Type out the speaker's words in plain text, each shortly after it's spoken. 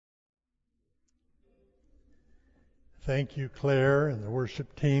Thank you, Claire and the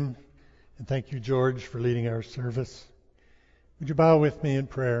worship team. And thank you, George, for leading our service. Would you bow with me in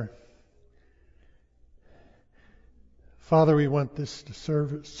prayer? Father, we want this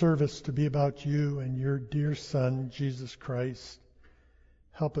service to be about you and your dear Son, Jesus Christ.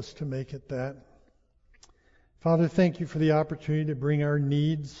 Help us to make it that. Father, thank you for the opportunity to bring our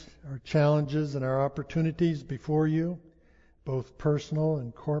needs, our challenges, and our opportunities before you, both personal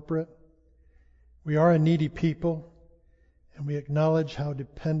and corporate. We are a needy people, and we acknowledge how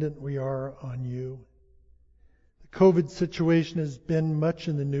dependent we are on you. The COVID situation has been much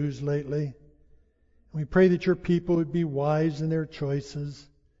in the news lately, and we pray that your people would be wise in their choices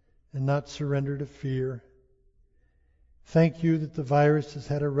and not surrender to fear. Thank you that the virus has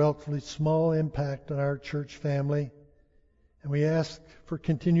had a relatively small impact on our church family, and we ask for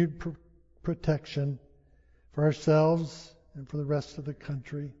continued protection for ourselves and for the rest of the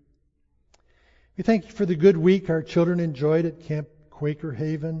country. We thank you for the good week our children enjoyed at Camp Quaker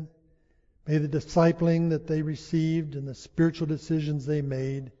Haven. May the discipling that they received and the spiritual decisions they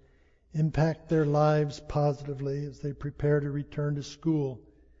made impact their lives positively as they prepare to return to school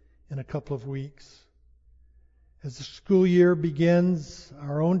in a couple of weeks. As the school year begins,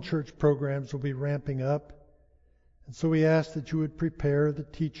 our own church programs will be ramping up. And so we ask that you would prepare the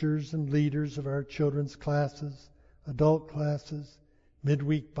teachers and leaders of our children's classes, adult classes,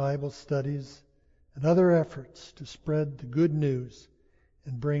 midweek Bible studies, and other efforts to spread the good news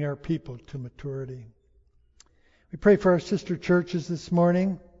and bring our people to maturity. We pray for our sister churches this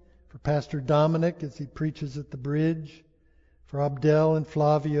morning, for Pastor Dominic as he preaches at the Bridge, for Abdel and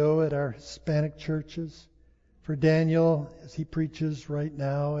Flavio at our Hispanic churches, for Daniel as he preaches right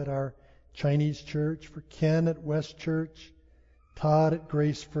now at our Chinese church, for Ken at West Church, Todd at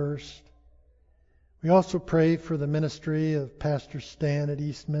Grace First. We also pray for the ministry of Pastor Stan at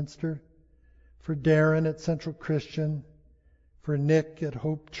Eastminster, for Darren at Central Christian, for Nick at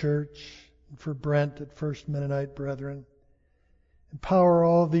Hope Church, and for Brent at First Mennonite Brethren. Empower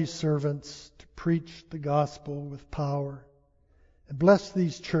all these servants to preach the gospel with power, and bless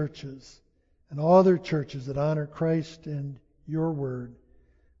these churches and all other churches that honor Christ and your word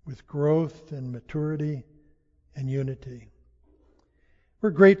with growth and maturity and unity.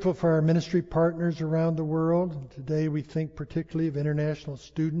 We're grateful for our ministry partners around the world. Today we think particularly of international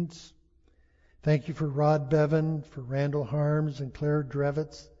students. Thank you for Rod Bevan, for Randall Harms and Claire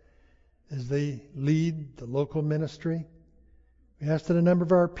Drevitz as they lead the local ministry. We ask that a number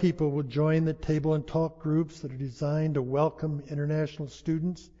of our people will join the table and talk groups that are designed to welcome international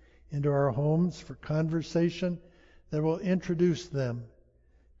students into our homes for conversation that will introduce them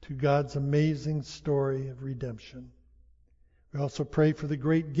to God's amazing story of redemption. We also pray for the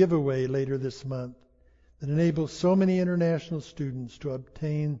great giveaway later this month that enables so many international students to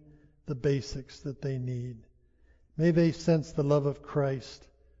obtain the basics that they need. May they sense the love of Christ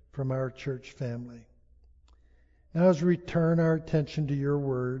from our church family. Now as we turn our attention to your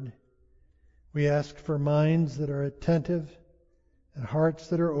word, we ask for minds that are attentive and hearts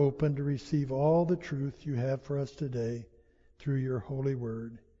that are open to receive all the truth you have for us today through your holy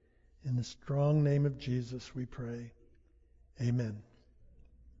word. In the strong name of Jesus we pray. Amen.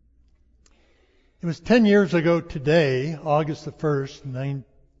 It was 10 years ago today, August the 1st,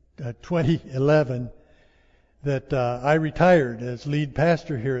 2011, that I retired as lead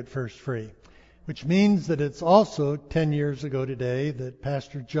pastor here at First Free, which means that it's also 10 years ago today that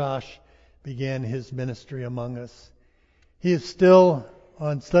Pastor Josh began his ministry among us. He is still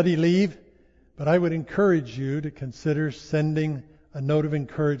on study leave, but I would encourage you to consider sending a note of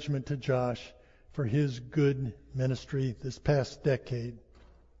encouragement to Josh for his good ministry this past decade.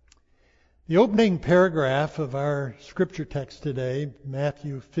 The opening paragraph of our scripture text today,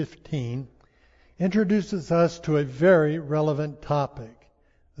 Matthew 15, introduces us to a very relevant topic,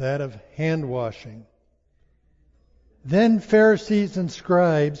 that of hand washing. Then Pharisees and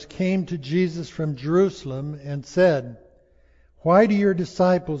scribes came to Jesus from Jerusalem and said, "Why do your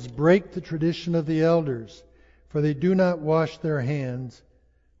disciples break the tradition of the elders? For they do not wash their hands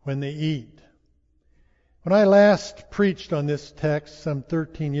when they eat." When I last preached on this text some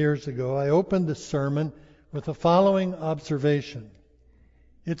 13 years ago, I opened the sermon with the following observation.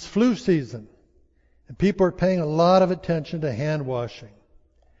 It's flu season, and people are paying a lot of attention to hand washing.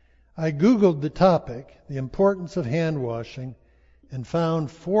 I Googled the topic, the importance of hand washing, and found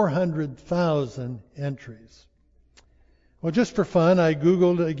 400,000 entries. Well, just for fun, I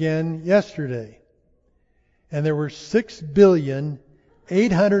Googled again yesterday, and there were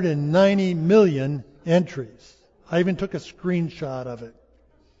 6,890,000,000 entries. I even took a screenshot of it.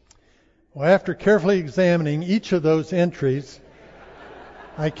 Well, after carefully examining each of those entries,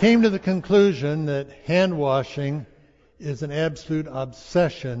 I came to the conclusion that hand washing is an absolute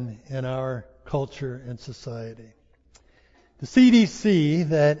obsession in our culture and society. The CDC,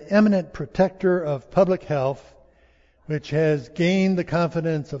 that eminent protector of public health, which has gained the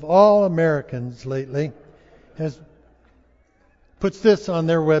confidence of all Americans lately, puts this on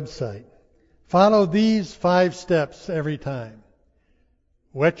their website. Follow these 5 steps every time.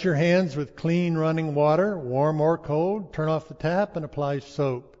 Wet your hands with clean running water, warm or cold. Turn off the tap and apply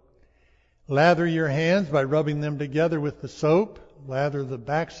soap. Lather your hands by rubbing them together with the soap. Lather the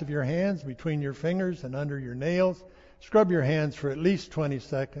backs of your hands between your fingers and under your nails. Scrub your hands for at least 20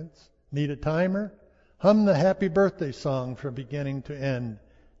 seconds. Need a timer? Hum the happy birthday song from beginning to end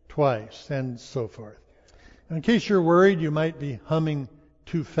twice, and so forth. In case you're worried you might be humming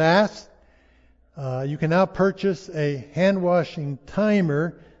too fast, you can now purchase a hand washing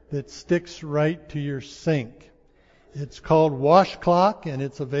timer that sticks right to your sink. It's called Wash Clock, and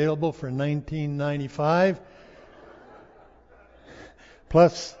it's available for $19.95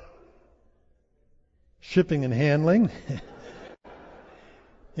 plus shipping and handling.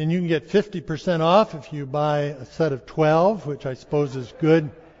 And you can get 50% off if you buy a set of 12, which I suppose is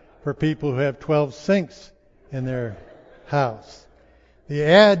good for people who have 12 sinks in their house. The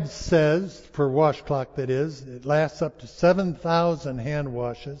ad says, for Wash Clock that is, it lasts up to 7,000 hand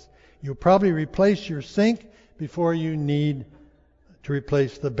washes. You'll probably replace your sink before you need to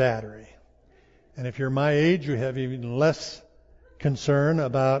replace the battery. And if you're my age, you have even less concern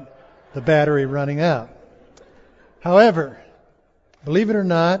about the battery running out. However, believe it or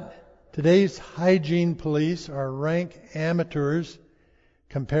not, today's hygiene police are rank amateurs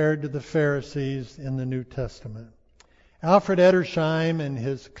compared to the Pharisees in the New Testament. Alfred Edersheim, in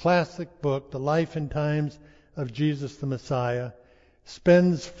his classic book, The Life and Times of Jesus the Messiah,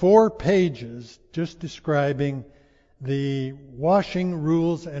 spends 4 pages just describing the washing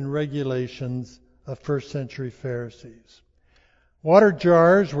rules and regulations of first century Pharisees. Water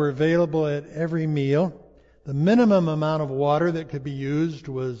jars were available at every meal. The minimum amount of water that could be used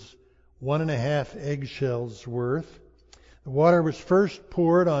was 1.5 eggshells worth. The water was first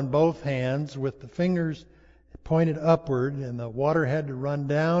poured on both hands with the fingers pointed upward, and the water had to run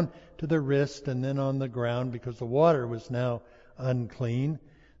down to the wrist and then on the ground because the water was now unclean.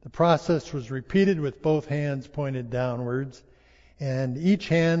 The process was repeated with both hands pointed downwards, and each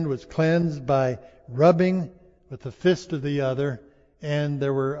hand was cleansed by rubbing with the fist of the other, and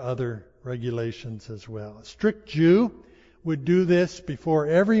there were other regulations as well. A strict Jew would do this before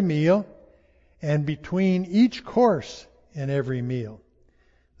every meal and between each course in every meal.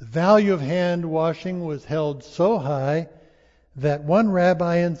 The value of hand washing was held so high that one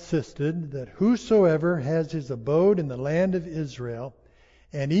rabbi insisted that whosoever has his abode in the land of Israel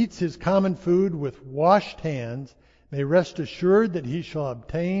and eats his common food with washed hands may rest assured that he shall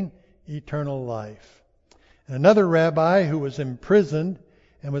obtain eternal life. And another rabbi who was imprisoned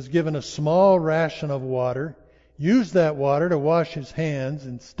and was given a small ration of water used that water to wash his hands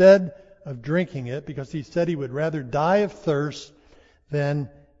instead of drinking it because he said he would rather die of thirst than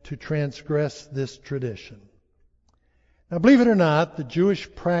to transgress this tradition. Now, believe it or not, the Jewish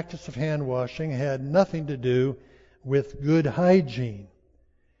practice of hand washing had nothing to do with good hygiene.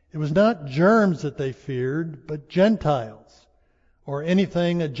 It was not germs that they feared, but Gentiles, or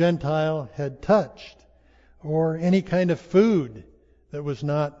anything a Gentile had touched, or any kind of food that was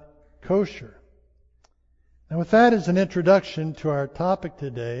not kosher. Now, with that as an introduction to our topic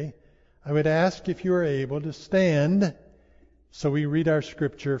today, I would ask if you are able to stand so we read our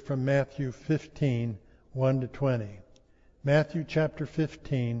scripture from Matthew 15, 1 to 20. Matthew chapter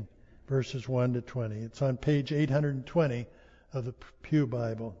 15, verses 1 to 20. It's on page 820 of the Pew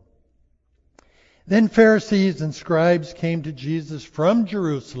Bible. Then Pharisees and scribes came to Jesus from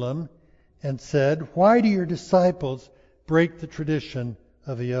Jerusalem and said, "Why do your disciples break the tradition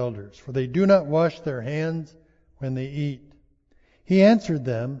of the elders? For they do not wash their hands when they eat." He answered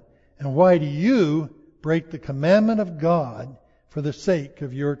them, "And why do you break the commandment of God for the sake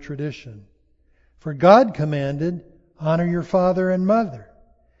of your tradition? For God commanded, 'Honor your father and mother,'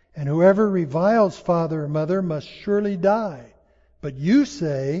 and whoever reviles father or mother must surely die. But you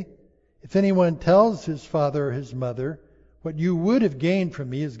say, 'If anyone tells his father or his mother, what you would have gained from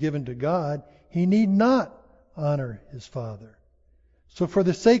me is given to God,' he need not honor his father. So for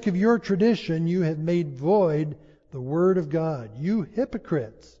the sake of your tradition you have made void the word of God. You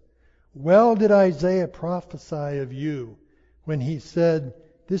hypocrites! Well did Isaiah prophesy of you when he said,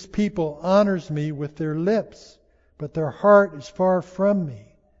 'This people honors me with their lips, but their heart is far from me.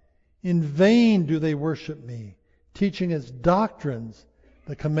 In vain do they worship me, teaching as doctrines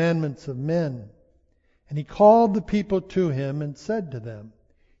the commandments of men.' And he called the people to him and said to them,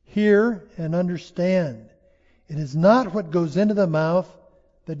 'Hear and understand. It is not what goes into the mouth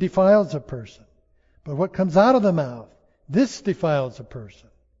that defiles a person, but what comes out of the mouth. This defiles a person."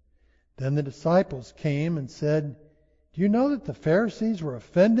 Then the disciples came and said, "Do you know that the Pharisees were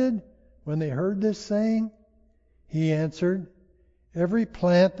offended when they heard this saying?" He answered, "Every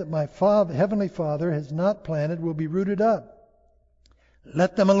plant that my Heavenly Father has not planted will be rooted up.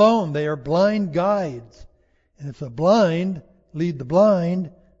 Let them alone. They are blind guides. And if the blind lead the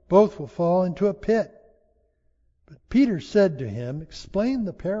blind, both will fall into a pit." But Peter said to him, "Explain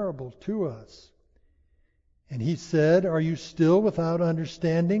the parable to us." And he said, "Are you still without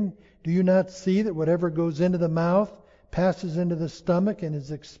understanding? Do you not see that whatever goes into the mouth passes into the stomach and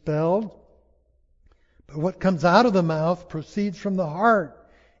is expelled? But what comes out of the mouth proceeds from the heart,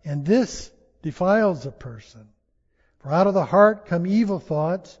 and this defiles a person. For out of the heart come evil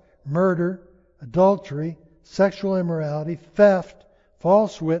thoughts, murder, adultery, sexual immorality, theft,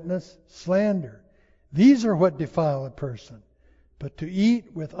 false witness, slander. These are what defile a person. But to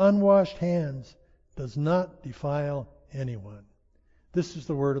eat with unwashed hands does not defile anyone." This is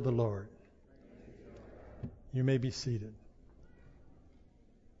the word of the Lord. You may be seated.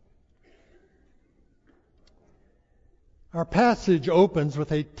 Our passage opens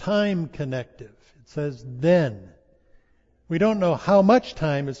with a time connective. It says, "Then." We don't know how much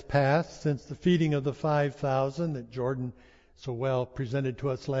time has passed since the feeding of the 5,000 that Jordan so well presented to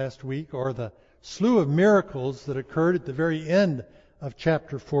us last week, or the slew of miracles that occurred at the very end of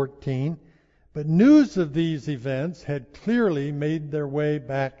chapter 14. But news of these events had clearly made their way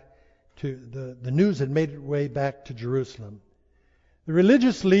back to the news had made its way back to Jerusalem. The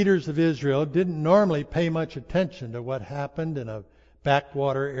religious leaders of Israel didn't normally pay much attention to what happened in a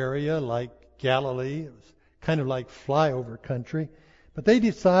backwater area like Galilee. It was kind of like flyover country. But they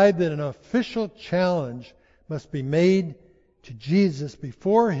decide that an official challenge must be made to Jesus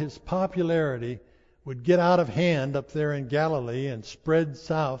before his popularity would get out of hand up there in Galilee and spread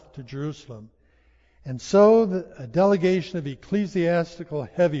south to Jerusalem. And so a delegation of ecclesiastical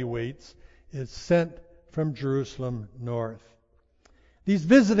heavyweights is sent from Jerusalem north. These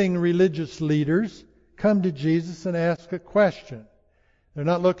visiting religious leaders come to Jesus and ask a question. They're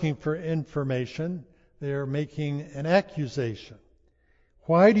not looking for information. They are making an accusation.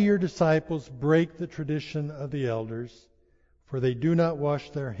 "Why do your disciples break the tradition of the elders? For they do not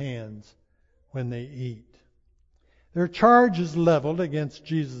wash their hands when they eat." Their charge is leveled against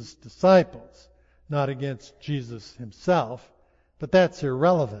Jesus' disciples, not against Jesus himself, but that's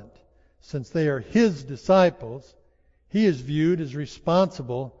irrelevant. Since they are his disciples, he is viewed as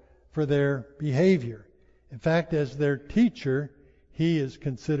responsible for their behavior. In fact, as their teacher, he is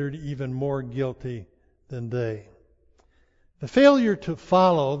considered even more guilty than they. The failure to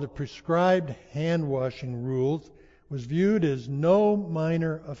follow the prescribed hand-washing rules was viewed as no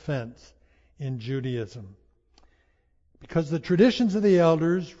minor offense in Judaism, because the traditions of the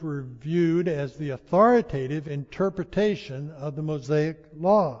elders were viewed as the authoritative interpretation of the Mosaic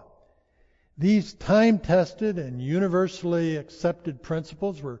law. These time-tested and universally accepted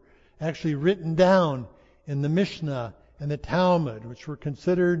principles were actually written down in the Mishnah and the Talmud, which were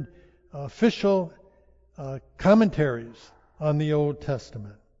considered official commentaries on the Old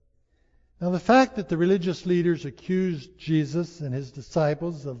Testament. Now, the fact that the religious leaders accused Jesus and his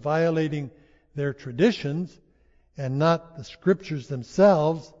disciples of violating their traditions and not the Scriptures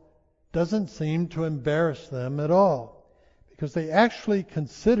themselves doesn't seem to embarrass them at all, because they actually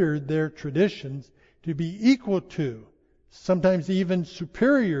considered their traditions to be equal to, sometimes even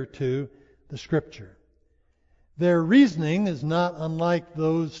superior to, the Scripture. Their reasoning is not unlike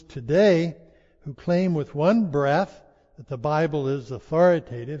those today who claim with one breath that the Bible is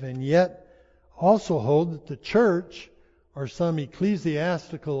authoritative and yet also hold that the church or some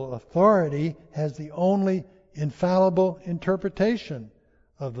ecclesiastical authority has the only infallible interpretation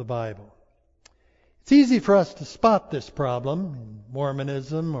of the Bible. It's easy for us to spot this problem in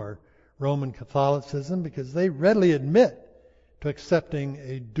Mormonism or Roman Catholicism because they readily admit to accepting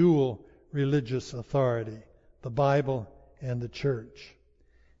a dual religious authority, the Bible and the church.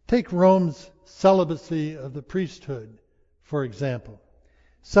 Take Rome's celibacy of the priesthood, for example.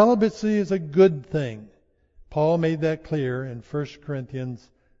 Celibacy is a good thing. Paul made that clear in 1 Corinthians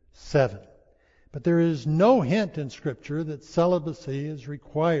 7. But there is no hint in Scripture that celibacy is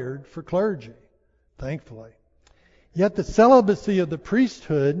required for clergy, thankfully. Yet the celibacy of the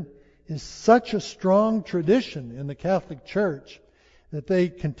priesthood is such a strong tradition in the Catholic Church that they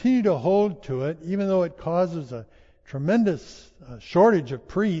continue to hold to it, even though it causes a tremendous shortage of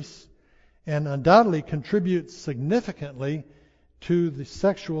priests and undoubtedly contributes significantly to the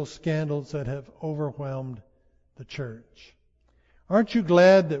sexual scandals that have overwhelmed the church. Aren't you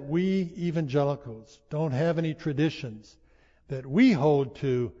glad that we evangelicals don't have any traditions that we hold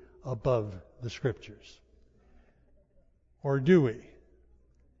to above the Scriptures? Or do we?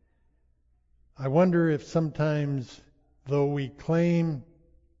 I wonder if sometimes, though we claim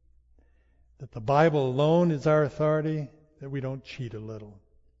that the Bible alone is our authority, that we don't cheat a little.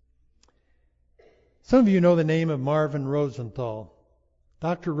 Some of you know the name of Marvin Rosenthal.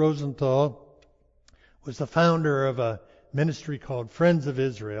 Dr. Rosenthal was the founder of a ministry called Friends of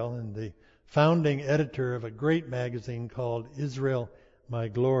Israel and the founding editor of a great magazine called Israel My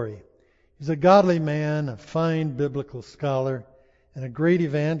Glory. He's a godly man, a fine biblical scholar, and a great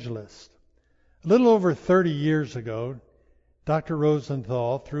evangelist. A little over 30 years ago, Dr.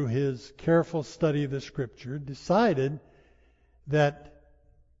 Rosenthal, through his careful study of the Scripture, decided that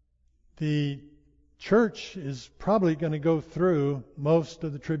the church is probably going to go through most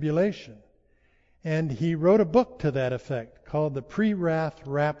of the tribulation. And he wrote a book to that effect called The Pre-Wrath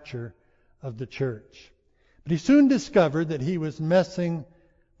Rapture of the Church. But he soon discovered that he was messing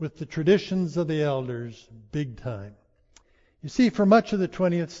with the traditions of the elders big time. You see, for much of the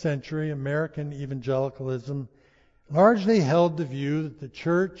 20th century, American evangelicalism largely held the view that the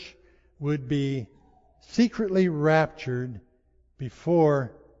church would be secretly raptured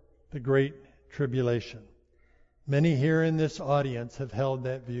before the Great Tribulation. Many here in this audience have held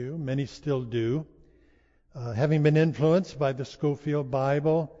that view. Many still do. Having been influenced by the Scofield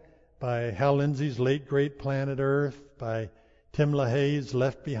Bible, by Hal Lindsey's late great Planet Earth, by Tim LaHaye's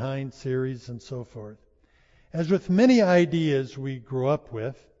Left Behind series, and so forth. As with many ideas we grow up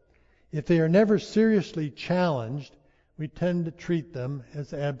with, if they are never seriously challenged, we tend to treat them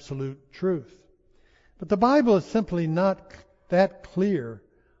as absolute truth. But the Bible is simply not that clear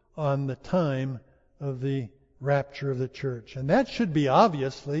on the time of the rapture of the church. And that should be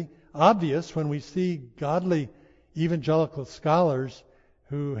obvious when we see godly evangelical scholars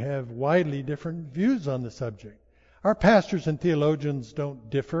who have widely different views on the subject. Our pastors and theologians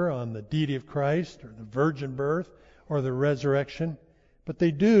don't differ on the deity of Christ or the virgin birth or the resurrection, but they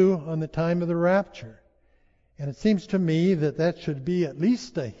do on the time of the rapture. And it seems to me that that should be at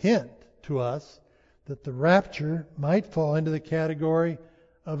least a hint to us that the rapture might fall into the category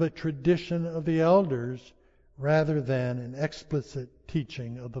of a tradition of the elders rather than an explicit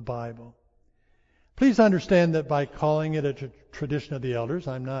teaching of the Bible. Please understand that by calling it a tradition of the elders,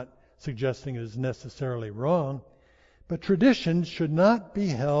 I'm not suggesting it is necessarily wrong, but traditions should not be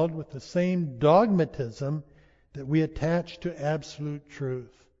held with the same dogmatism that we attach to absolute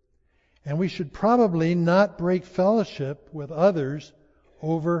truth. And we should probably not break fellowship with others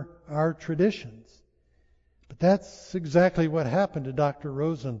over our traditions. But that's exactly what happened to Dr.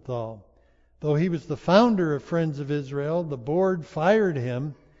 Rosenthal. Though he was the founder of Friends of Israel, the board fired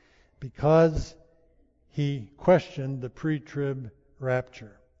him because he questioned the pre-trib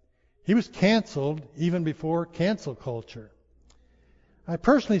rapture. He was canceled even before cancel culture. I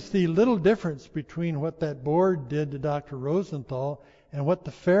personally see little difference between what that board did to Dr. Rosenthal and what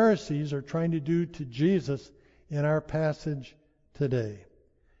the Pharisees are trying to do to Jesus in our passage today.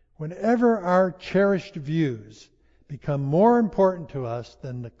 Whenever our cherished views become more important to us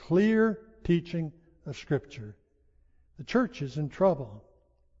than the clear teaching of Scripture, the church is in trouble.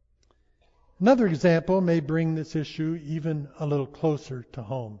 Another example may bring this issue even a little closer to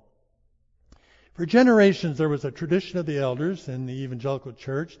home. For generations, there was a tradition of the elders in the evangelical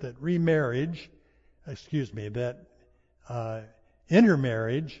church that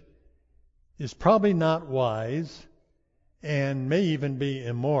intermarriage is probably not wise and may even be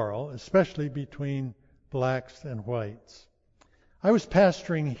immoral, especially between blacks and whites. I was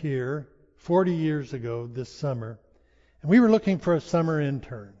pastoring here 40 years ago this summer, and we were looking for a summer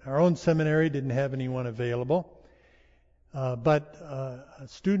intern. Our own seminary didn't have anyone available. But a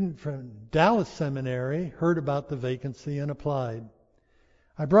student from Dallas Seminary heard about the vacancy and applied.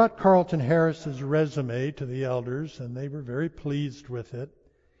 I brought Carlton Harris's resume to the elders, and they were very pleased with it.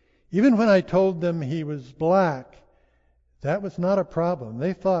 Even when I told them he was black, that was not a problem.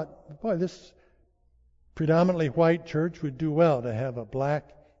 They thought, boy, this predominantly white church would do well to have a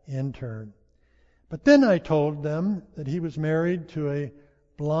black intern. But then I told them that he was married to a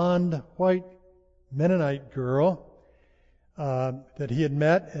blonde white Mennonite girl that he had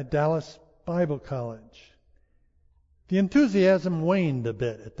met at Dallas Bible College. The enthusiasm waned a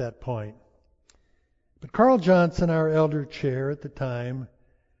bit at that point. But Carl Johnson, our elder chair at the time,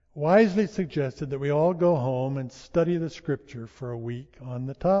 wisely suggested that we all go home and study the Scripture for a week on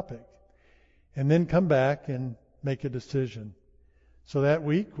the topic, and then come back and make a decision. So that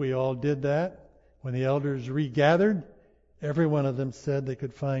week we all did that. When the elders regathered, every one of them said they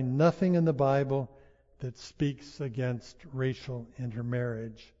could find nothing in the Bible that speaks against racial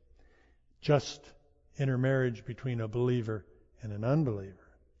intermarriage, just intermarriage between a believer and an unbeliever.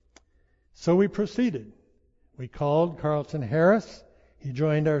 So we proceeded. We called Carlton Harris. He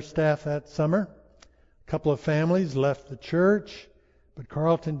joined our staff that summer. A couple of families left the church, but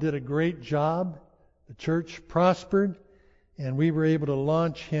Carlton did a great job. The church prospered, and we were able to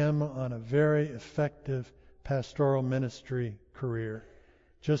launch him on a very effective pastoral ministry career,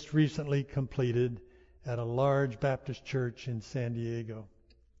 just recently completed at a large Baptist church in San Diego.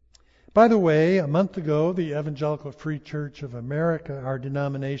 By the way, a month ago, the Evangelical Free Church of America, our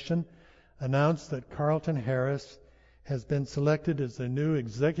denomination, announced that Carlton Harris has been selected as the new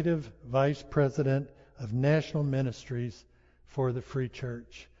Executive Vice President of National Ministries for the Free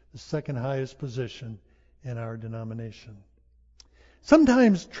Church, the second highest position in our denomination.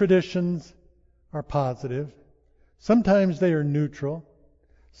 Sometimes traditions are positive, sometimes they are neutral,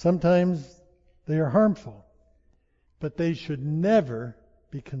 sometimes they are harmful, but they should never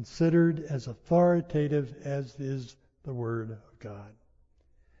be considered as authoritative as is the Word of God.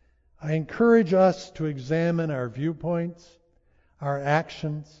 I encourage us to examine our viewpoints, our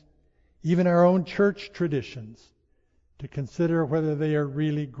actions, even our own church traditions, to consider whether they are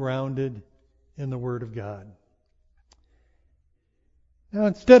really grounded in the Word of God. Now,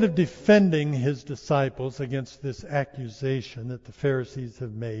 instead of defending his disciples against this accusation that the Pharisees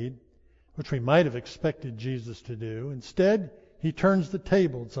have made, which we might have expected Jesus to do, instead he turns the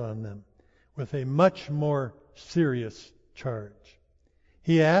tables on them with a much more serious charge.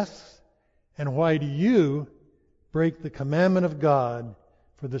 He asks, "And why do you break the commandment of God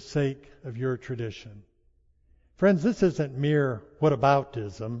for the sake of your tradition?" Friends, this isn't mere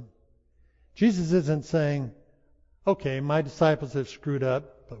whataboutism. Jesus isn't saying, "Okay, my disciples have screwed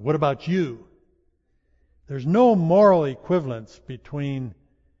up, but what about you?" There's no moral equivalence between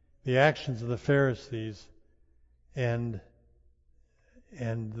the actions of the Pharisees and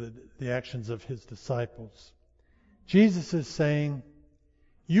the actions of his disciples. Jesus is saying,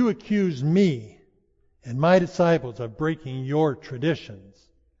 "You accuse me and my disciples of breaking your traditions,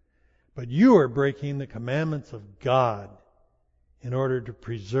 but you are breaking the commandments of God in order to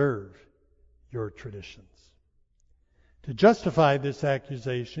preserve your traditions." To justify this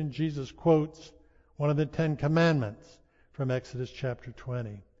accusation, Jesus quotes one of the 10 Commandments from Exodus chapter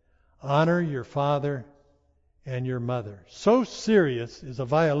 20. Honor your father and your mother. So serious is a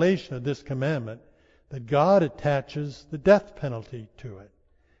violation of this commandment that God attaches the death penalty to it.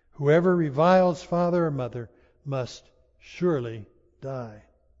 Whoever reviles father or mother must surely die.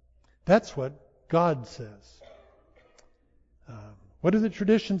 That's what God says. What do the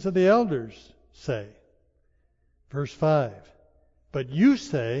traditions of the elders say? Verse 5. But you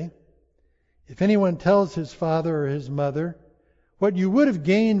say, if anyone tells his father or his mother, what you would have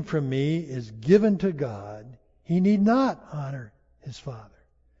gained from me is given to God, he need not honor his father.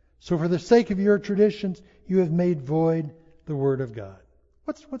 So for the sake of your traditions, you have made void the word of God.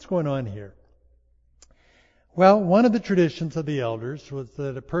 What's going on here? Well, one of the traditions of the elders was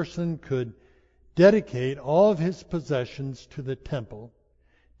that a person could dedicate all of his possessions to the temple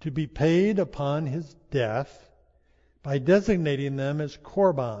to be paid upon his death by designating them as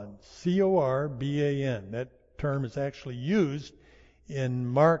korban, C-O-R-B-A-N. That term is actually used in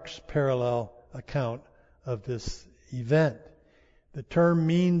Mark's parallel account of this event. The term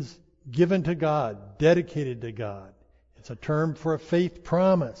means given to God, dedicated to God. It's a term for a faith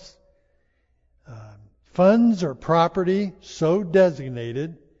promise. Funds or property so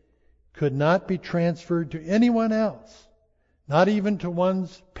designated could not be transferred to anyone else, not even to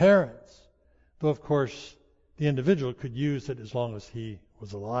one's parents, though of course the individual could use it as long as he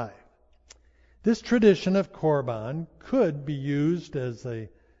was alive. This tradition of korban could be used as a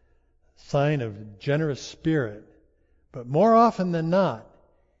sign of generous spirit, but more often than not,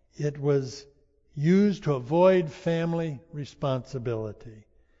 it was used to avoid family responsibility,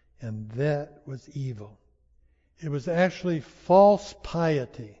 and that was evil. It was actually false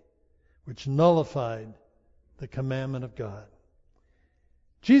piety which nullified the commandment of God.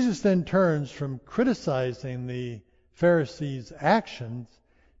 Jesus then turns from criticizing the Pharisees' actions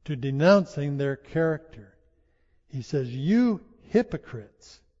to denouncing their character. He says, "You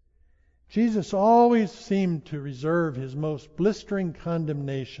hypocrites." Jesus always seemed to reserve his most blistering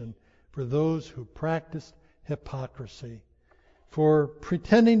condemnation for those who practiced hypocrisy, for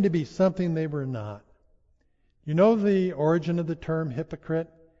pretending to be something they were not. You know the origin of the term hypocrite?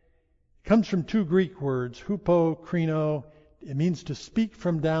 It comes from 2 Greek words, hupo, krino. It means to speak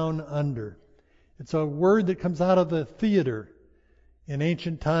from down under. It's a word that comes out of the theater. In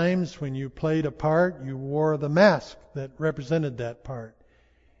ancient times, when you played a part, you wore the mask that represented that part.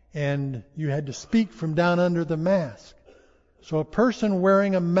 and you had to speak from down under the mask. So a person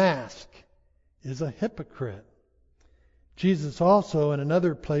wearing a mask is a hypocrite. Jesus also, in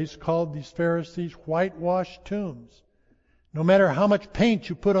another place, called these Pharisees whitewashed tombs. No matter how much paint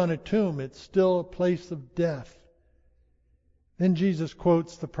you put on a tomb, it's still a place of death. Then Jesus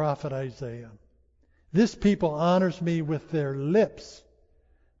quotes the prophet Isaiah. This people honors me with their lips,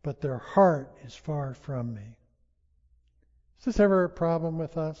 but their heart is far from me. Is this ever a problem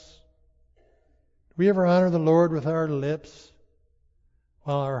with us? Do we ever honor the Lord with our lips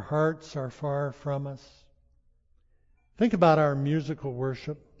while our hearts are far from us? Think about our musical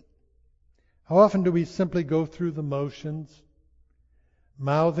worship. How often do we simply go through the motions,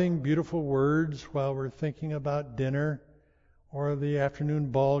 mouthing beautiful words while we're thinking about dinner or the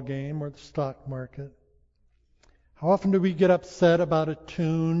afternoon ball game or the stock market? How often do we get upset about a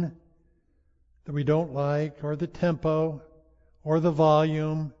tune that we don't like, or the tempo, or the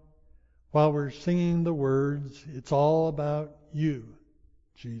volume, while we're singing the words, "It's all about you,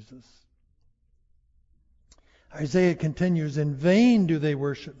 Jesus"? Isaiah continues, "In vain do they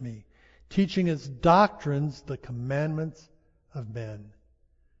worship me, teaching as doctrines the commandments of men."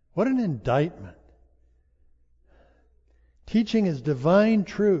 What an indictment. Teaching as divine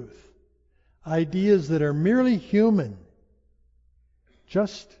truth, ideas that are merely human,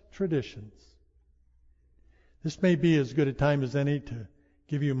 just traditions. This may be as good a time as any to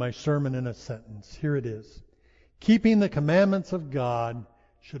give you my sermon in a sentence. Here it is. Keeping the commandments of God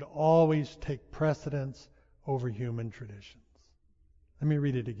should always take precedence over human traditions. Let me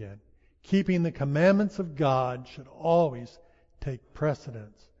read it again. Keeping the commandments of God should always take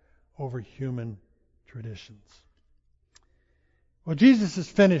precedence over human traditions. Well, Jesus is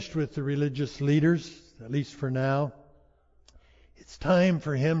finished with the religious leaders, at least for now. It's time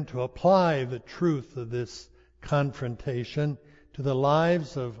for him to apply the truth of this confrontation to the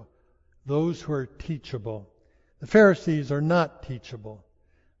lives of those who are teachable. The Pharisees are not teachable.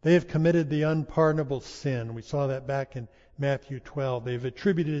 They have committed the unpardonable sin. We saw that back in Matthew 12. They've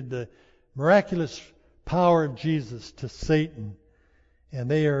attributed the miraculous power of Jesus to Satan, and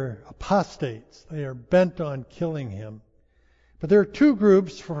they are apostates. They are bent on killing him. But there are two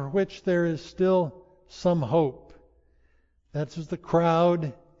groups for which there is still some hope. That's the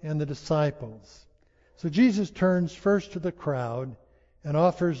crowd and the disciples. So Jesus turns first to the crowd and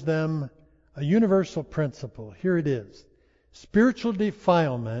offers them a universal principle. Here it is. Spiritual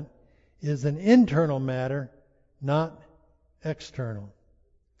defilement is an internal matter, not external.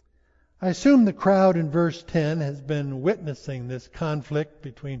 I assume the crowd in verse 10 has been witnessing this conflict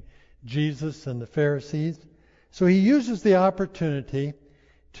between Jesus and the Pharisees. So he uses the opportunity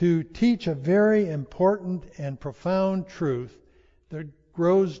to teach a very important and profound truth that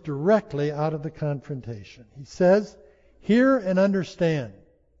grows directly out of the confrontation. He says, "Hear and understand.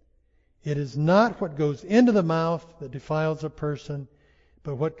 It is not what goes into the mouth that defiles a person,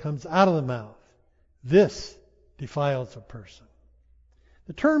 but what comes out of the mouth. This defiles a person."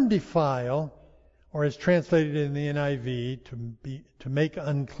 The term defile, or as translated in the NIV, to make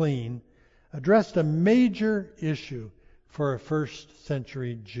unclean, addressed a major issue for a first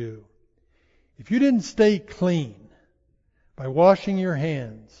century Jew. If you didn't stay clean by washing your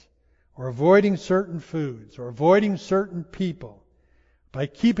hands, or avoiding certain foods, or avoiding certain people, by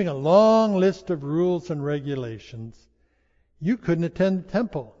keeping a long list of rules and regulations, you couldn't attend the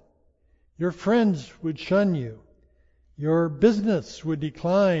temple. Your friends would shun you. Your business would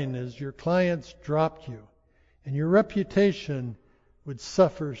decline as your clients dropped you, and your reputation would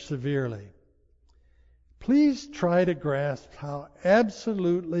suffer severely. Please try to grasp how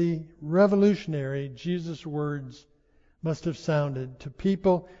absolutely revolutionary Jesus' words must have sounded to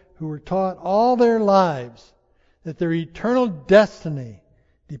people who were taught all their lives that their eternal destiny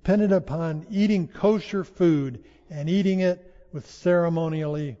depended upon eating kosher food and eating it with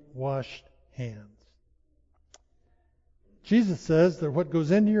ceremonially washed hands. Jesus says that what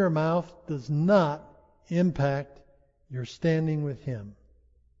goes into your mouth does not impact your standing with him.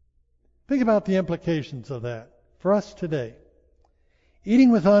 Think about the implications of that for us today.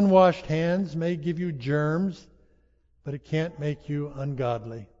 Eating with unwashed hands may give you germs, but it can't make you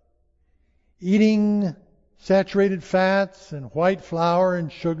ungodly. Eating saturated fats and white flour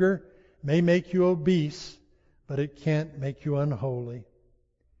and sugar may make you obese, but it can't make you unholy.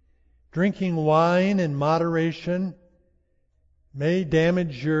 Drinking wine in moderation may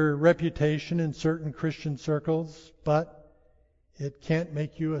damage your reputation in certain Christian circles, but it can't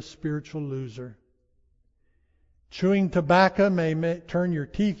make you a spiritual loser. Chewing tobacco may turn your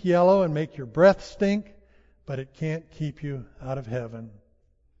teeth yellow and make your breath stink, but it can't keep you out of heaven.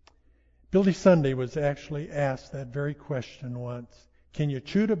 Billy Sunday was actually asked that very question once. Can you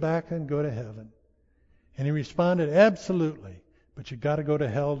chew tobacco and go to heaven? And he responded, absolutely, but you got to go to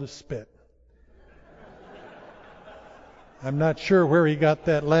hell to spit. I'm not sure where he got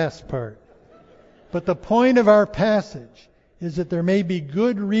that last part. But the point of our passage is that there may be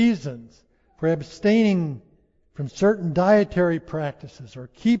good reasons for abstaining from certain dietary practices or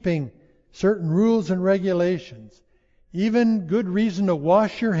keeping certain rules and regulations. Even good reason to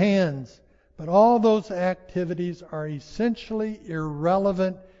wash your hands. But all those activities are essentially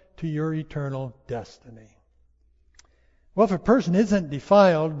irrelevant to your eternal destiny. Well, if a person isn't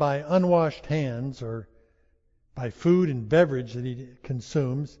defiled by unwashed hands or by food and beverage that he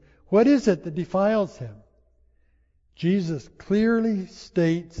consumes, what is it that defiles him? Jesus clearly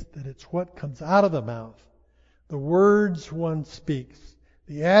states that it's what comes out of the mouth, the words one speaks,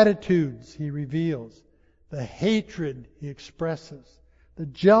 the attitudes he reveals, the hatred he expresses, the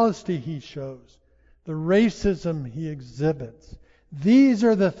jealousy he shows, the racism he exhibits. These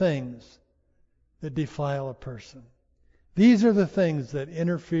are the things that defile a person. These are the things that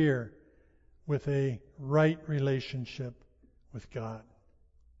interfere with a right relationship with God.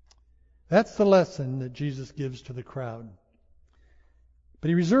 That's the lesson that Jesus gives to the crowd. But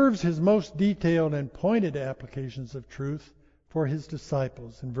he reserves his most detailed and pointed applications of truth for his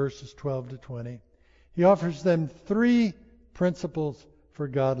disciples in verses 12 to 20. He offers them 3 principles for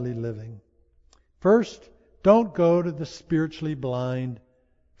godly living. First, don't go to the spiritually blind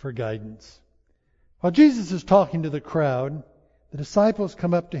for guidance. While Jesus is talking to the crowd, the disciples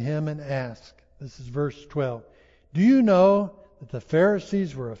come up to him and ask, this is verse 12, do you know that the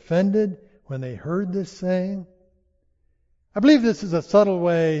Pharisees were offended when they heard this saying? I believe this is a subtle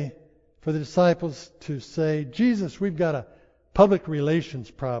way for the disciples to say, Jesus, we've got a public relations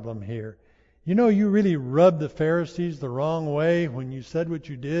problem here. You know, you really rubbed the Pharisees the wrong way when you said what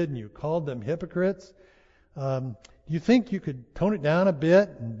you did and you called them hypocrites. Do you think you could tone it down a bit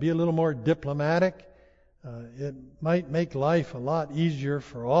and be a little more diplomatic? It might make life a lot easier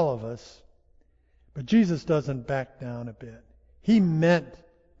for all of us. But Jesus doesn't back down a bit. He meant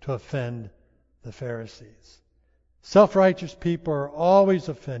to offend the Pharisees. Self-righteous people are always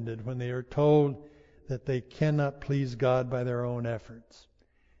offended when they are told that they cannot please God by their own efforts.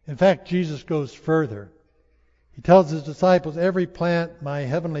 In fact, Jesus goes further. He tells his disciples, every plant my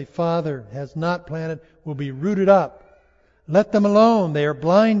heavenly Father has not planted will be rooted up. Let them alone. They are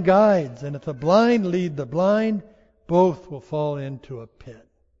blind guides. And if the blind lead the blind, both will fall into a pit.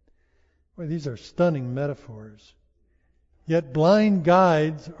 Boy, these are stunning metaphors. Yet blind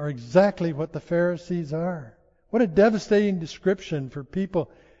guides are exactly what the Pharisees are. What a devastating description for people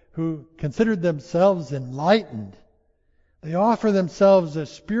who considered themselves enlightened. They offer themselves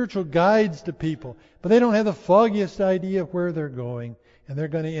as spiritual guides to people, but they don't have the foggiest idea of where they're going, and they're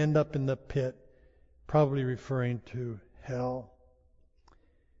going to end up in the pit, probably referring to hell.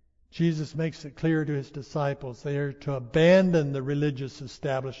 Jesus makes it clear to his disciples they are to abandon the religious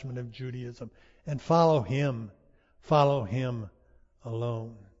establishment of Judaism and follow him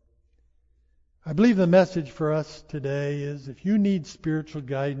alone. I believe the message for us today is if you need spiritual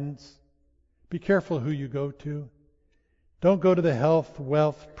guidance, be careful who you go to. Don't go to the health,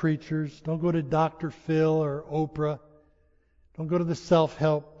 wealth preachers. Don't go to Dr. Phil or Oprah. Don't go to the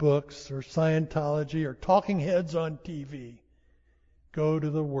self-help books or Scientology or talking heads on TV. Go to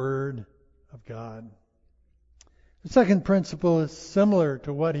the Word of God. The second principle is similar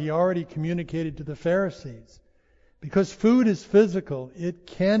to what he already communicated to the Pharisees. Because food is physical, it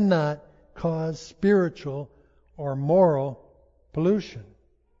cannot cause spiritual or moral pollution.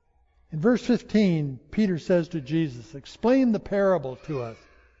 In verse 15, Peter says to Jesus, explain the parable to us.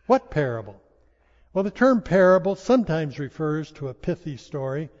 What parable? Well, the term parable sometimes refers to a pithy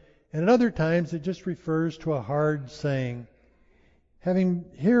story, and at other times it just refers to a hard saying.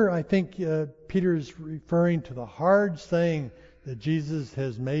 Here, I think Peter is referring to the hard saying that Jesus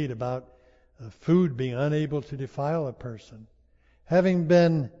has made about food being unable to defile a person. Having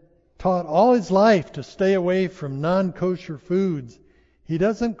been taught all his life to stay away from non-kosher foods, he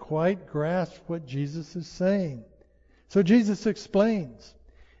doesn't quite grasp what Jesus is saying. So Jesus explains,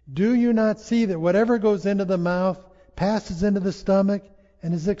 do you not see that whatever goes into the mouth passes into the stomach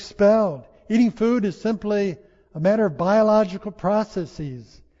and is expelled? Eating food is simply a matter of biological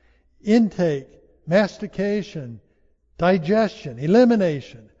processes, intake, mastication, digestion,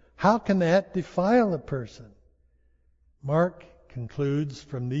 elimination. How can that defile a person? Mark concludes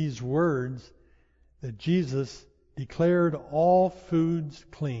from these words that Jesus declared all foods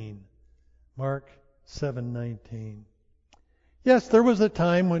clean. Mark 7:19. Yes, there was a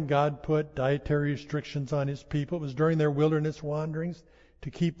time when God put dietary restrictions on his people. It was during their wilderness wanderings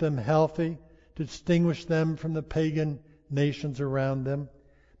to keep them healthy, to distinguish them from the pagan nations around them.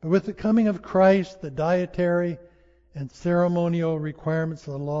 But with the coming of Christ, the dietary and ceremonial requirements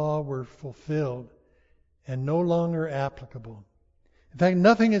of the law were fulfilled and no longer applicable. In fact,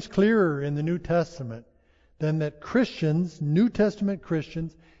 nothing is clearer in the New Testament than that Christians, New Testament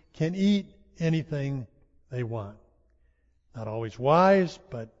Christians, can eat anything they want. Not always wise,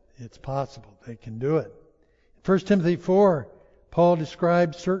 but it's possible. They can do it. In 1 Timothy 4, Paul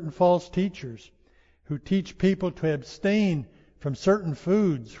describes certain false teachers who teach people to abstain from certain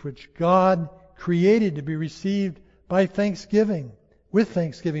foods which God created to be received by thanksgiving, with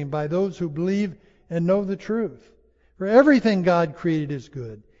thanksgiving by those who believe and know the truth. For everything God created is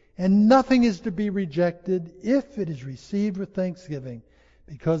good, and nothing is to be rejected if it is received with thanksgiving,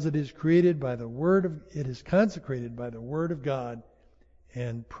 because it is created by the word of it is consecrated by the word of God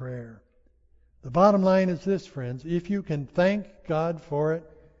and prayer. The bottom line is this, friends: if you can thank God for it,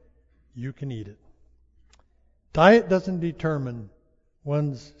 you can eat it. Diet doesn't determine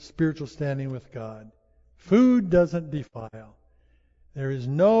one's spiritual standing with God. Food doesn't defile. There is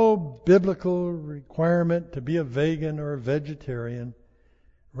no biblical requirement to be a vegan or a vegetarian.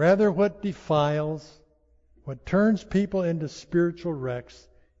 Rather, what defiles, what turns people into spiritual wrecks,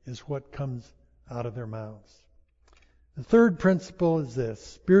 is what comes out of their mouths. The third principle is this: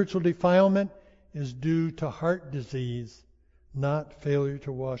 spiritual defilement is due to heart disease, not failure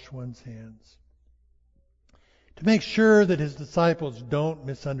to wash one's hands. To make sure that his disciples don't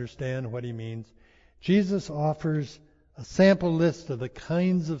misunderstand what he means, Jesus offers a sample list of the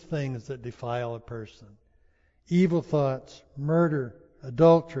kinds of things that defile a person: evil thoughts, murder,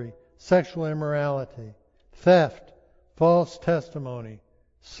 adultery, sexual immorality, theft, false testimony,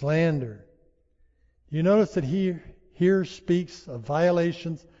 slander. You notice that he here speaks of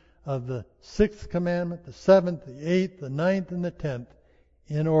violations of the 6th commandment, the 7th, the 8th, the 9th, and the 10th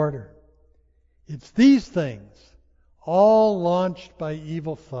in order. It's these things, all launched by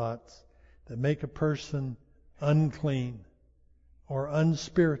evil thoughts, that make a person unclean or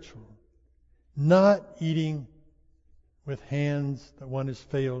unspiritual, not eating with hands that one has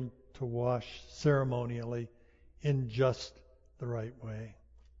failed to wash ceremonially in just the right way.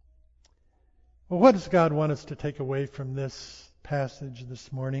 Well, what does God want us to take away from this passage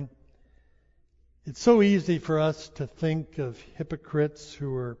this morning? It's so easy for us to think of hypocrites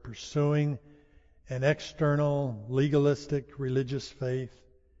who are pursuing an external, legalistic religious faith.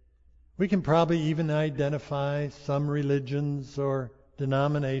 We can probably even identify some religions or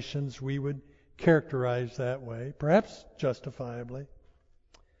denominations we would characterize that way, perhaps justifiably.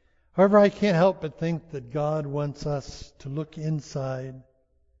 However, I can't help but think that God wants us to look inside,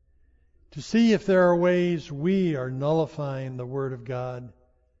 to see if there are ways we are nullifying the Word of God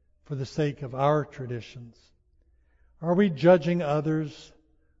for the sake of our traditions. Are we judging others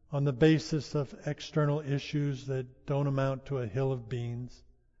on the basis of external issues that don't amount to a hill of beans?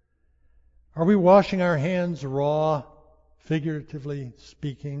 Are we washing our hands raw, figuratively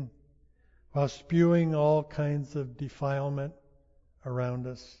speaking, while spewing all kinds of defilement around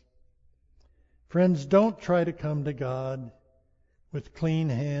us? Friends, don't try to come to God with clean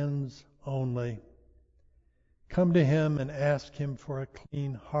hands only. Come to Him and ask Him for a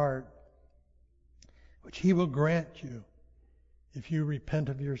clean heart, which He will grant you if you repent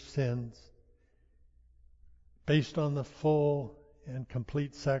of your sins, based on the full and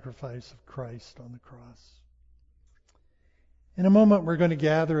complete sacrifice of Christ on the cross. In a moment, we're going to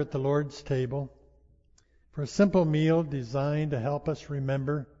gather at the Lord's table for a simple meal designed to help us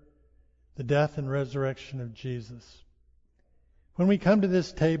remember the death and resurrection of Jesus. When we come to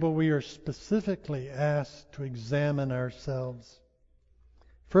this table, we are specifically asked to examine ourselves.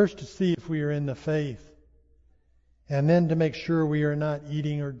 First, to see if we are in the faith, and then to make sure we are not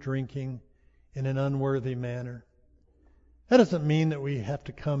eating or drinking in an unworthy manner. That doesn't mean that we have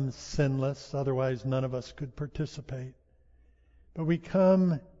to come sinless, otherwise none of us could participate. But we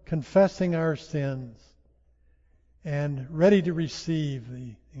come confessing our sins and ready to receive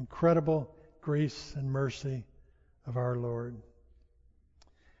the incredible grace and mercy of our Lord.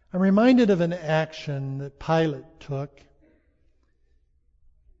 I'm reminded of an action that Pilate took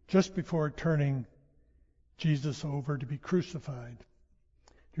just before turning Jesus over to be crucified.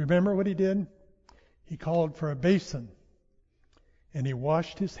 Do you remember what he did? He called for a basin and he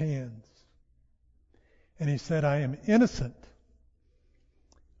washed his hands. And he said, "I am innocent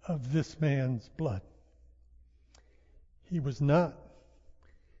of this man's blood." He was not.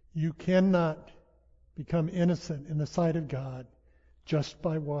 You cannot become innocent in the sight of God just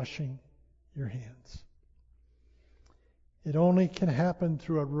by washing your hands. It only can happen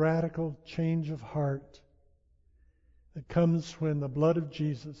through a radical change of heart that comes when the blood of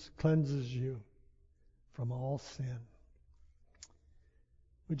Jesus cleanses you from all sin.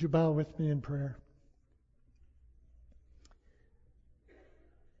 Would you bow with me in prayer?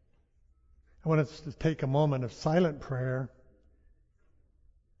 I want us to take a moment of silent prayer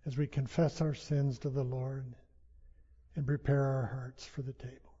as we confess our sins to the Lord and prepare our hearts for the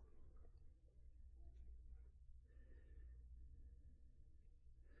table.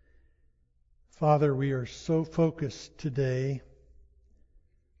 Father, we are so focused today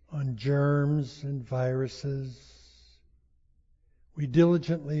on germs and viruses. We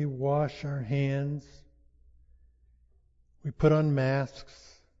diligently wash our hands. We put on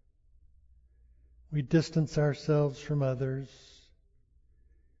masks. We distance ourselves from others.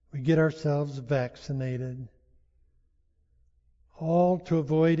 We get ourselves vaccinated, all to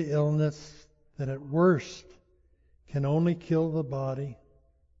avoid illness that at worst can only kill the body.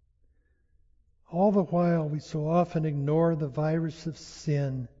 All the while, we so often ignore the virus of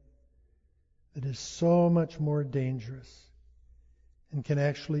sin that is so much more dangerous and can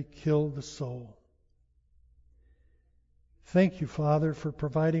actually kill the soul. Thank you, Father, for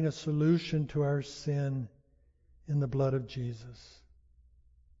providing a solution to our sin in the blood of Jesus.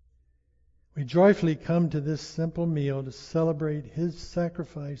 We joyfully come to this simple meal to celebrate His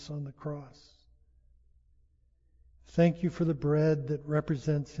sacrifice on the cross. Thank you for the bread that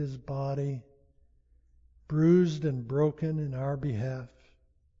represents His body, bruised and broken in our behalf,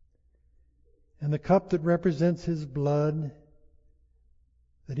 and the cup that represents His blood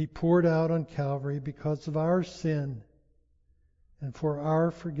that He poured out on Calvary because of our sin and for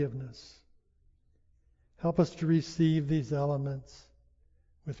our forgiveness. Help us to receive these elements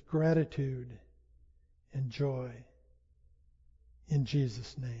with gratitude and joy. In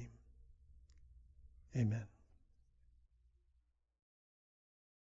Jesus' name, amen.